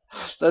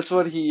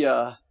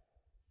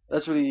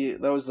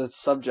was the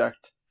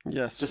subject.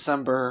 Yes.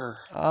 December.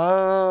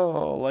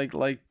 Oh,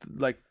 like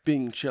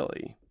being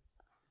chilly.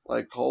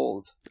 Like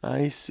cold.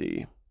 I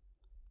see.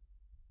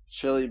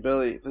 Chilly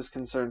Billy, this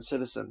concerned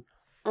citizen.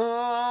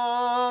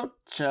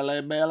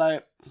 Chilly Billy.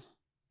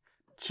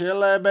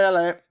 Chilly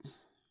Billy.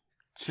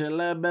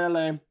 Chilly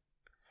Billy.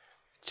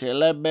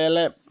 Chilly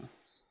Billy.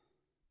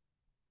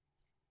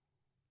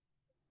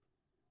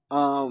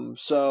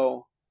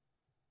 So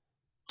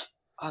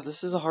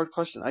this is a hard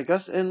question. I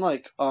guess in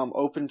like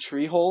open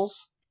tree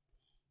holes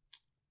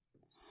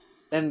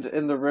and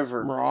in the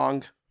river.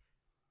 Wrong.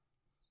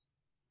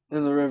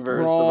 In the river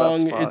Wrong. is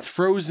the best spot. It's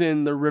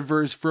frozen. The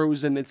river's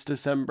frozen. It's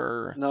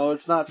December. No,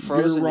 it's not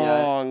frozen You're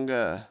yet. wrong.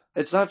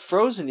 It's not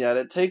frozen yet.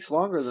 It takes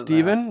longer than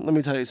Steven, let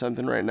me tell you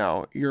something right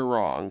now. You're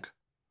wrong.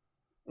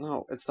 that.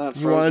 No, it's not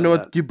You frozen want to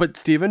know yet. but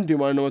Steven, do you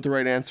want to know what the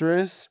right answer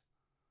is?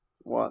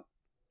 What?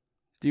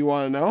 Do you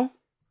want to know?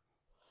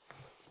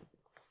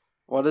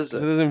 What is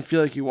 'Cause it it? doesn't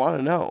feel like you want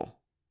to know.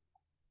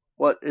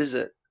 What is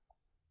it?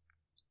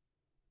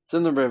 It's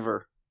in the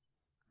river.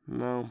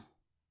 No.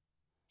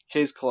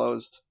 Case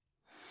closed.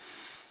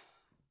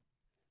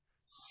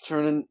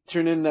 Tune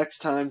in next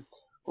time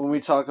when we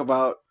talk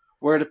about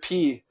where to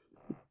pee.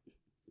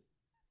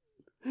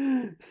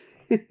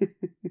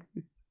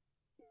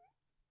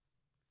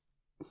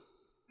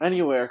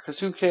 Anywhere, because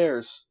who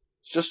cares?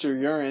 It's just your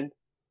urine.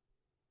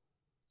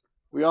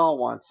 We all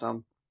want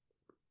some.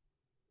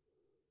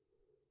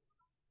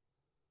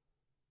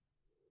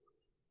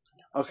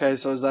 Okay,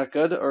 so is that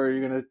good, or are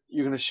you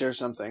gonna share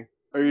something,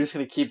 or are you just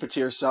gonna keep it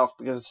to yourself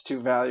because it's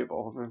too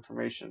valuable of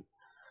information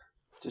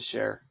to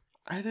share?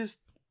 I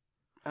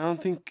don't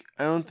think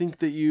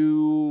that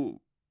you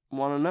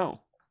want to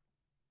know.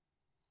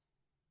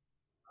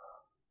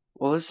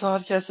 Well, this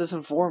podcast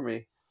isn't for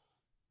me,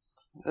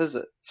 is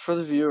it? It's for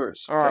the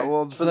viewers. All right, okay?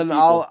 well It's for then the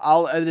people.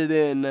 I'll edit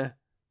in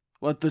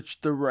what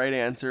the right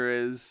answer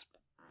is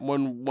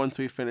once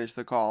we finish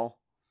the call.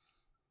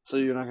 So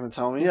you're not gonna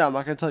tell me? Yeah, I'm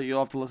not going to tell you. You'll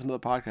have to listen to the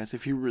podcast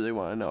if you really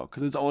want to know,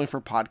 because it's only for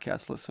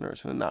podcast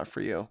listeners and not for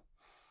you.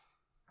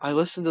 I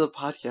listen to the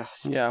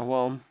podcast. Yeah,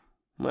 well,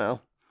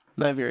 not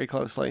very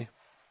closely.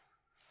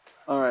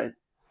 All right,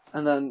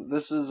 and then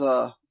this is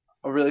a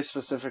really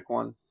specific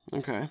one.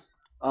 Okay.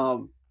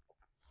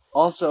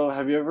 Also,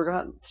 have you ever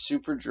gotten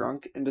super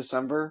drunk in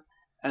December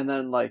and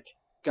then like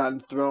gotten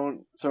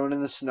thrown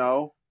in the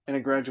snow in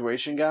a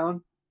graduation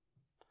gown?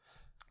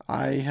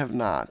 I have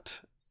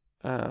not.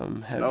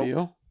 Have Nope.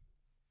 you?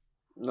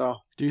 No.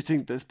 Do you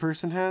think this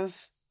person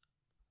has?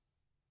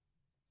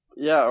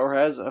 Yeah, or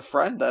has a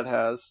friend that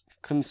has.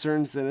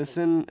 Concerned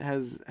Citizen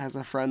has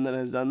a friend that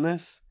has done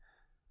this?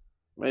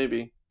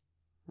 Maybe.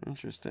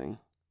 Interesting.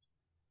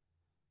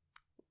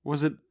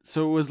 Was it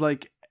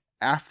like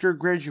after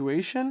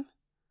graduation?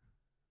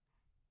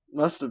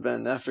 Must have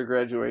been after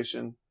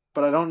graduation.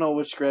 But I don't know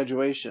which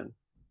graduation.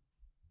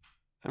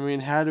 I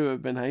mean, had to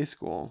have been high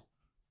school.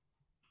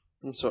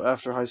 And so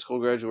after high school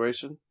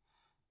graduation?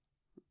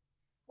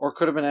 Or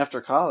could have been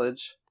after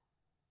college.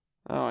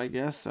 Oh, I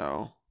guess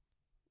so.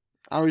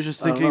 I was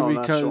just I don't thinking know,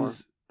 not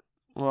because,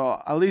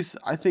 well, at least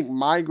I think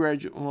my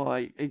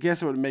I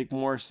guess it would make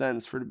more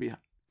sense for it to be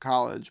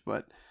college,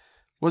 but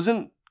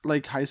wasn't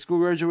like high school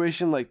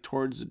graduation like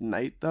towards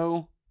night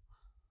though?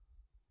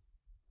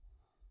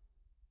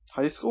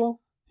 High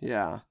school?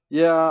 Yeah.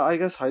 Yeah, I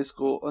guess high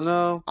school.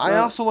 No. I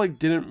no. also like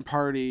didn't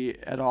party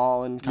at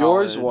all in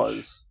college.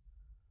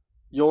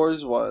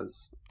 Yours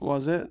was.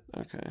 Was it?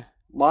 Okay.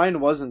 Mine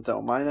wasn't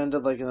though. Mine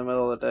ended like in the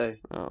middle of the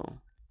day. Oh.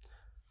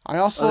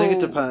 I think it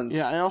depends.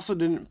 Yeah, I also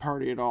didn't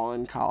party at all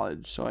in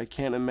college, so I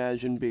can't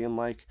imagine being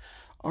like,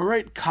 all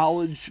right,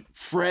 college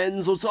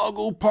friends, let's all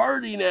go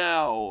party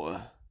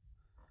now.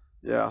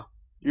 Yeah.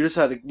 You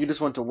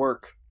just went to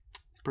work.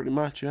 Pretty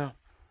much, yeah.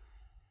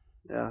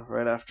 Yeah,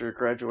 right after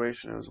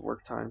graduation, it was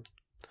work time.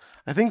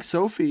 I think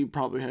Sophie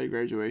probably had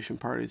graduation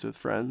parties with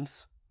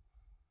friends.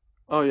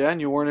 Oh yeah, and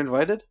you weren't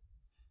invited?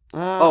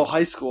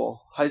 High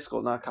school,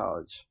 not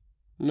college.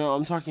 No,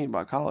 I'm talking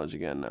about college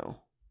again now.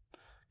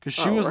 Because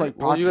she Oh, was right. like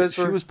Well,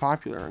 she was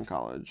popular in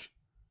college.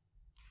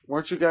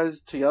 Weren't you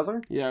guys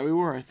together? Yeah, we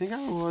were. I think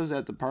I was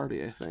at the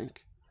party. I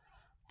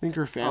think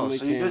her family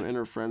so you came did- and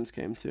her friends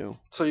came too.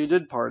 So you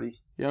did party.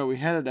 Yeah, we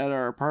had it at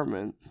our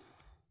apartment.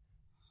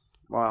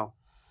 Wow,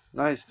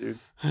 nice, dude.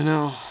 I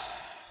know.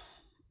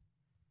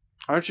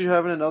 Aren't you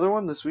having another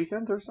one this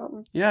weekend or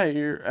something? Yeah,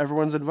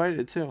 everyone's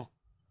invited too.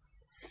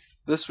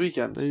 This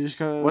weekend. They just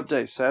gotta What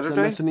day? send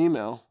Saturday? us an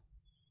email.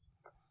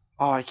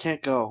 Oh, I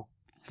can't go.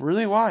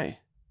 Really? Why?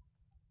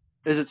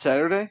 Is it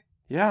Saturday?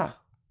 Yeah.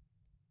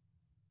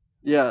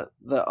 Yeah,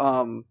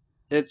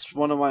 it's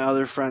one of my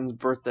other friends'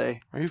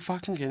 birthday. Are you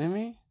fucking kidding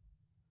me?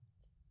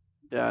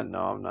 Yeah, no,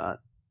 I'm not.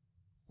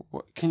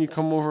 What? Can you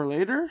come over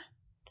later?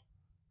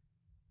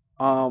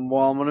 Well,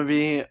 I'm gonna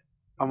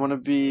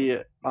be,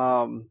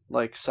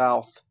 like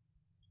south.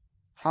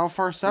 How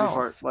far Pretty south?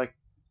 far, like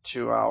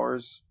 2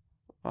 hours.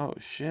 Oh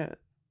shit.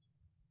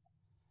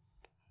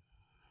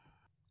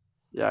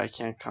 Yeah, I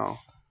can't come.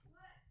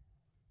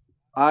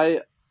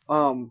 I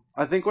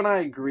think when I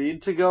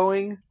agreed to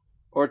going,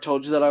 or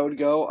told you that I would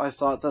go, I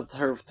thought that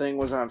her thing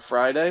was on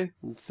Friday.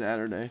 It's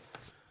Saturday.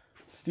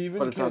 Steven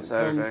But it's on can't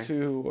Saturday. come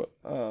to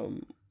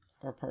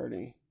our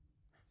party.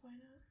 Why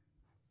not?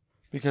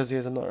 Because he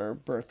has another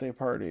birthday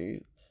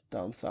party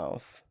down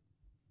south.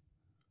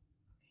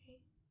 Okay.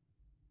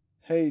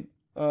 Hey,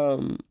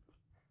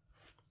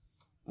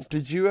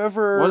 did you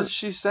ever... What is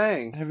she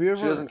saying? Have you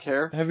ever... She doesn't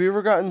care? Have you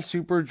ever gotten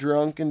super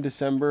drunk in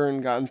December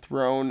and gotten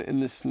thrown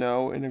in the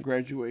snow in a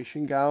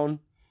graduation gown?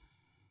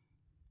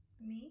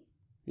 Me?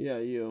 Yeah,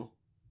 you.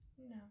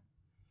 No.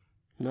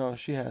 No,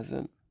 she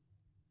hasn't.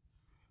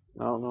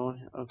 No,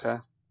 okay.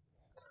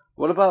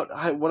 What about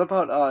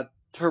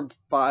her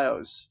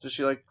bios? Does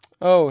she like...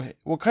 Oh,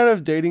 what kind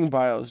of dating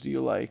bios do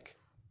you like?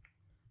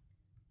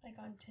 Like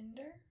on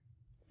Tinder?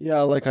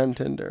 Yeah, like on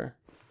Tinder.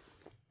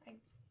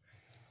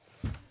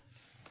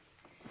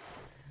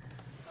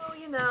 Oh,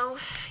 you know,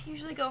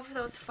 usually go for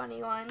those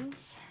funny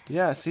ones.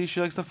 Yeah, see, she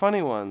likes the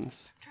funny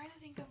ones. I'm trying to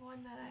think of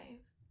one that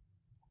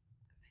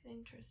I've been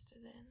interested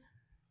in.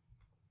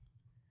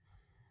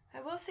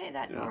 I will say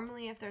that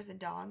normally if there's a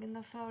dog in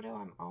the photo,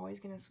 I'm always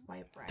going to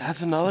swipe right.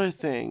 That's another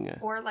thing.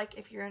 Or like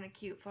if you're in a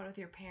cute photo with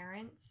your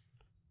parents,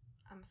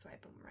 I'm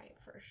swiping right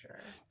for sure.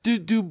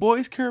 Do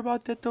boys care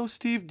about that though,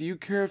 Steve? Do you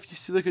care if you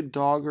see like a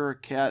dog or a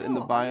cat in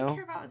the All bio? I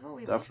care about is what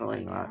we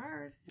Definitely both like not. in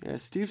ours. Yeah,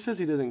 Steve says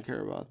he doesn't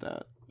care about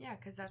that. Yeah,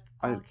 because that's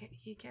all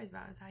he cares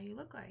about is how you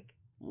look like.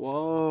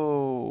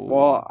 Whoa.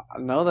 Well,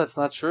 no, that's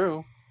not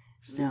true.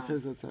 Steve No.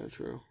 says that's not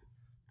true.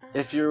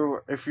 If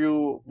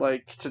you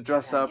like to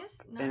dress Yeah, I up guess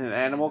in none an of the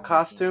animal animals seem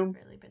costume,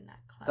 really been that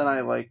then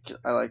I clever.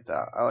 like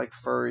that. I like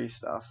furry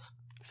stuff.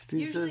 Steve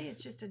Usually says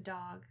it's just a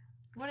dog.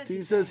 What does Steve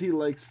he says say? he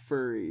likes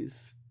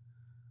furries.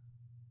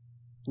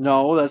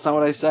 No, that's not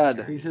what I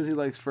said. He says he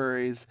likes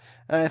furries.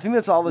 And I think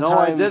that's all the No,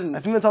 time. I didn't. I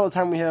think that's all the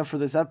time we have for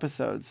this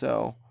episode,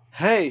 so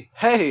Hey,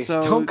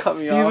 so don't cut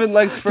me off. Steven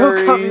likes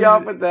furries. Don't cut me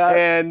off with that.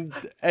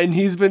 And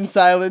he's been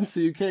silent, so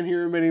you can't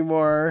hear him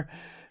anymore.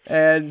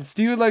 And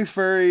Steven likes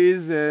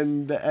furries,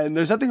 and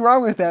there's nothing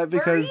wrong with that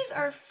because Furries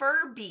are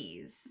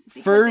Furbies.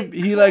 because it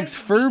he could likes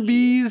be.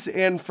 Furbies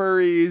and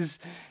furries,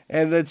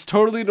 and that's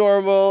totally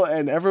normal,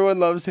 and everyone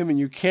loves him, and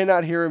you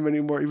cannot hear him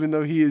anymore, even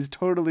though he is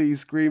totally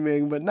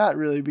screaming, but not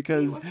really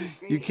because what's he you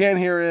screaming? can't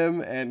hear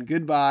him. And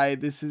goodbye.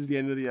 This is the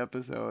end of the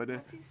episode.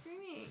 What's he screaming?